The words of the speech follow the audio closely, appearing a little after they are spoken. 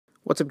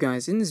What's up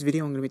guys, in this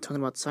video I'm going to be talking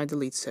about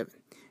CyDelete7.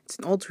 It's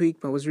an old tweak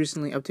but was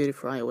recently updated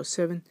for iOS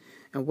 7,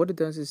 and what it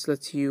does is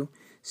lets you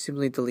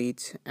simply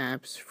delete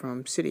apps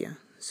from Cydia.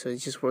 So it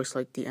just works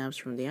like the apps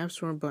from the App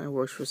Store, but it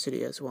works for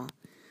Cydia as well.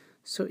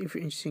 So if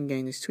you're interested in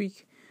getting this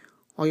tweak,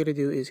 all you gotta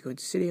do is go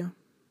into Cydia,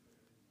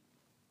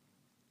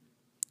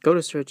 go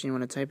to search, and you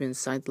want to type in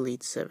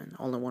CyDelete7,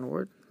 all in one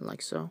word,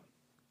 like so.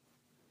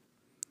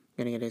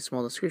 You're going to get a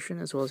small description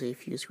as well as a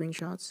few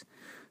screenshots.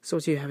 So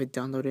once you have it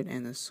downloaded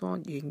and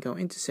installed, you can go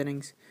into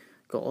settings,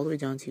 go all the way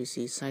down to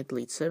see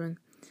CyDelete7.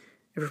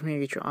 And from here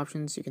you get your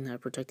options. You can have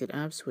protected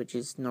apps, which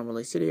is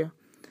normally Cydia,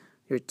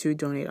 your 2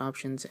 donate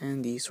options,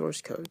 and the source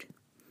code.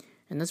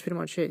 And that's pretty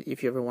much it.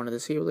 If you ever want to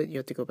disable it, you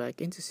have to go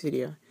back into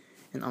Cydia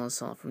and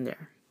uninstall it from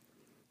there.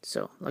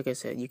 So like I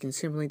said, you can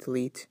simply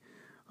delete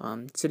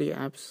Cydia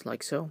apps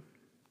like so.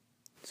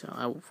 So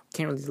I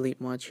can't really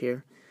delete much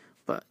here,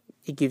 but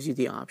it gives you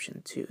the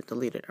option to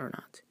delete it or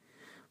not.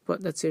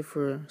 But that's it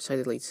for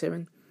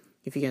CyDelete7.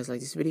 If you guys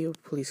like this video,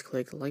 please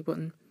click the like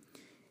button.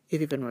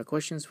 If you have any more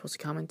questions, post a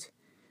comment.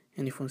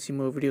 And if you want to see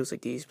more videos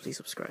like these, please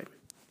subscribe.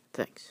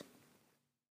 Thanks.